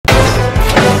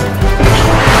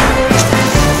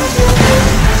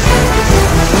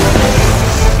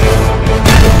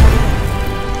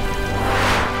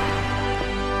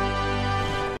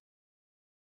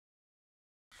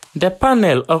The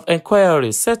panel of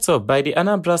inquiry set up by the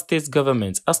Anambra State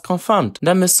government has confirmed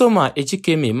that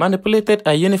Mmesoma manipulated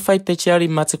a unified tertiary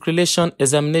matriculation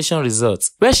examination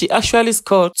results, where she actually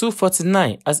scored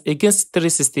 249 as against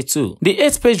 362. The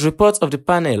 8-page report of the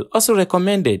panel also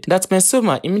recommended that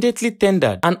Mmesoma immediately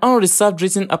tendered an unreserved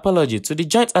written apology to the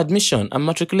Joint Admission and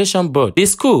Matriculation Board, the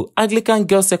school, Anglican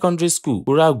Girls Secondary School,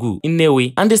 Uragu,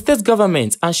 Nnewi, and the state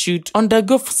government, and should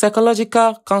undergo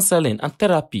psychological counseling and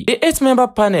therapy. The 8-member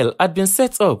panel had been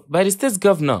set up by the state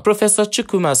governor, Professor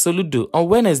Chukwuma Soludo, on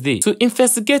Wednesday to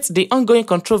investigate the ongoing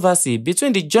controversy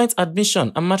between the Joint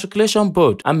Admission and Matriculation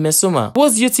Board and Mmesoma,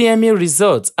 whose Utme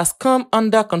results has come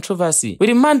under controversy, with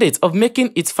the mandate of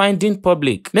making its finding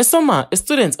public. Mmesoma, a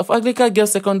student of Anglican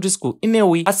Girls Secondary School,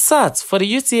 Nnewi, had sat for the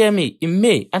Utme in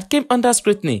May and came under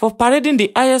scrutiny for parading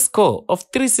the highest score of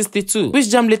 362, which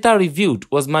JAMB later revealed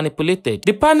was manipulated.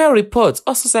 The panel report,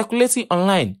 also circulating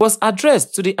online, was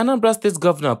addressed to the Anambra State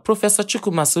Governor, Professor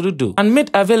Chukwuma Soludo, and made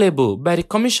available by the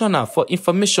Commissioner for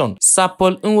Information, Sir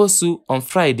Paul Nwosu, on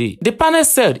Friday. The panel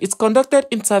said it conducted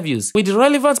interviews with the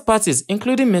relevant parties,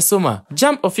 including Mmesoma,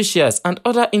 JAMB officials, and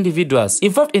other individuals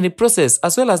involved in the process,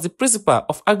 as well as the principal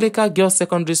of Anglican Girls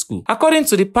Secondary School. According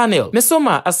to the panel,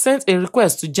 Mmesoma has sent a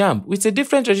request to JAMB with a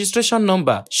different registration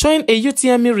number, showing a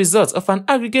UTME result of an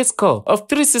aggregate score of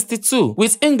 362,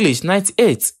 with English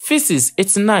 98, Physics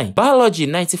 89, Biology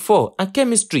 94, and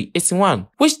Chemistry 81,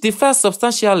 which differs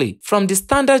substantially from the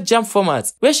standard JAMB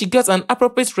format, where she got an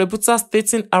appropriate rebuttal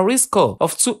stating a real score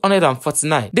of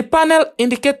 249. The panel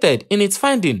indicated in its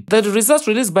finding that the results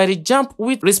released by the JAMB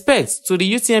with respect to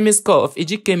the UTME score of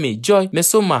Ejikeme Joy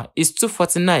Mmesoma is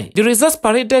 249. The results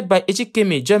paraded by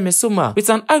Ejikeme Joy Mmesoma with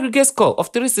an aggregate score of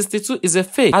 362 is a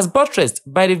fake, as buttressed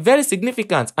by the very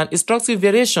significant and instructive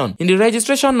variation in the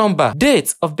registration number,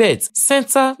 date of birth,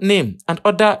 center name, and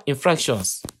other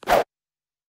infractions.